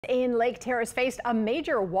In Lake Terrace faced a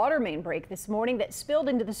major water main break this morning that spilled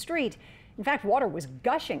into the street. In fact, water was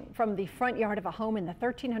gushing from the front yard of a home in the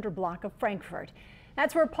 1300 block of Frankfort.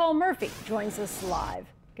 That's where Paul Murphy joins us live.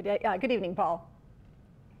 Good evening, Paul.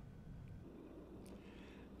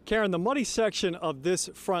 Karen, the muddy section of this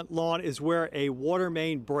front lawn is where a water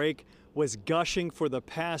main break was gushing for the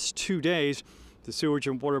past 2 days. The Sewage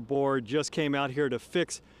and Water Board just came out here to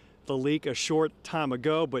fix the leak a short time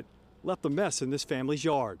ago, but left a mess in this family's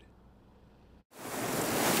yard.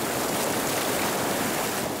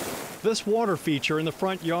 This water feature in the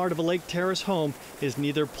front yard of a Lake Terrace home is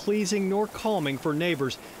neither pleasing nor calming for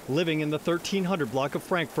neighbors living in the 1300 block of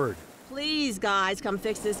Frankfort. Please, guys, come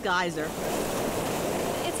fix this geyser.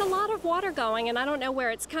 It's a lot of water going, and I don't know where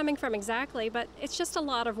it's coming from exactly, but it's just a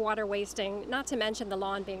lot of water wasting, not to mention the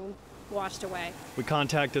lawn being washed away. We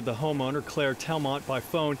contacted the homeowner, Claire Telmont, by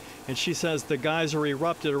phone, and she says the geyser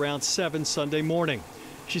erupted around 7 Sunday morning.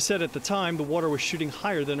 She said at the time the water was shooting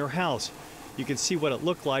higher than her house. You can see what it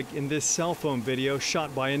looked like in this cell phone video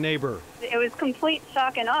shot by a neighbor. It was complete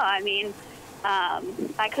shock and awe. I mean,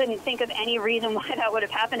 I couldn't think of any reason why that would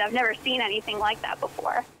have happened. I've never seen anything like that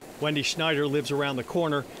before. Wendy Schneider lives around the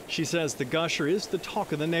corner. She says the gusher is the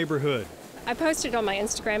talk of the neighborhood. I posted on my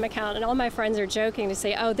Instagram account, and all my friends are joking to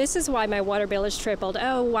say, oh, this is why my water bill is tripled.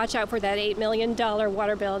 Oh, watch out for that $8 million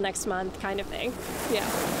water bill next month kind of thing. Yeah.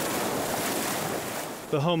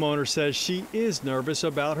 The homeowner says she is nervous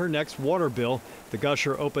about her next water bill. The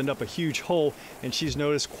gusher opened up a huge hole, and she's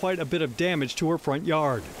noticed quite a bit of damage to her front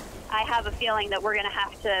yard. I have a feeling that we're going to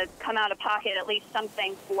have to come out of pocket at least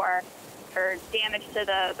something for damage to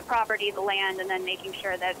the property, the land, and then making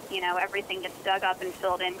sure that, everything gets dug up and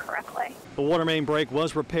filled in correctly. The water main break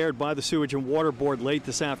was repaired by the Sewage and Water Board late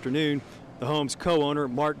this afternoon. The home's co-owner,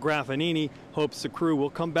 Mark Graffinini, hopes the crew will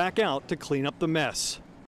come back out to clean up the mess.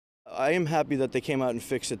 I am happy that they came out and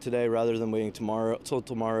fixed it today rather than waiting till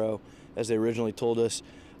tomorrow, as they originally told us.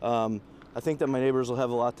 I think that my neighbors will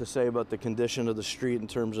have a lot to say about the condition of the street in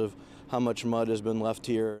terms of how much mud has been left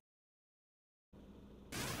here.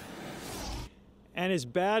 And as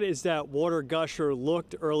bad as that water gusher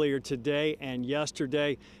looked earlier today and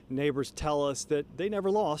yesterday, neighbors tell us that they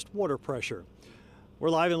never lost water pressure. We're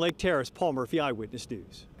live in Lake Terrace. Paul Murphy, Eyewitness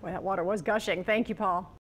News. Boy, that water was gushing. Thank you, Paul.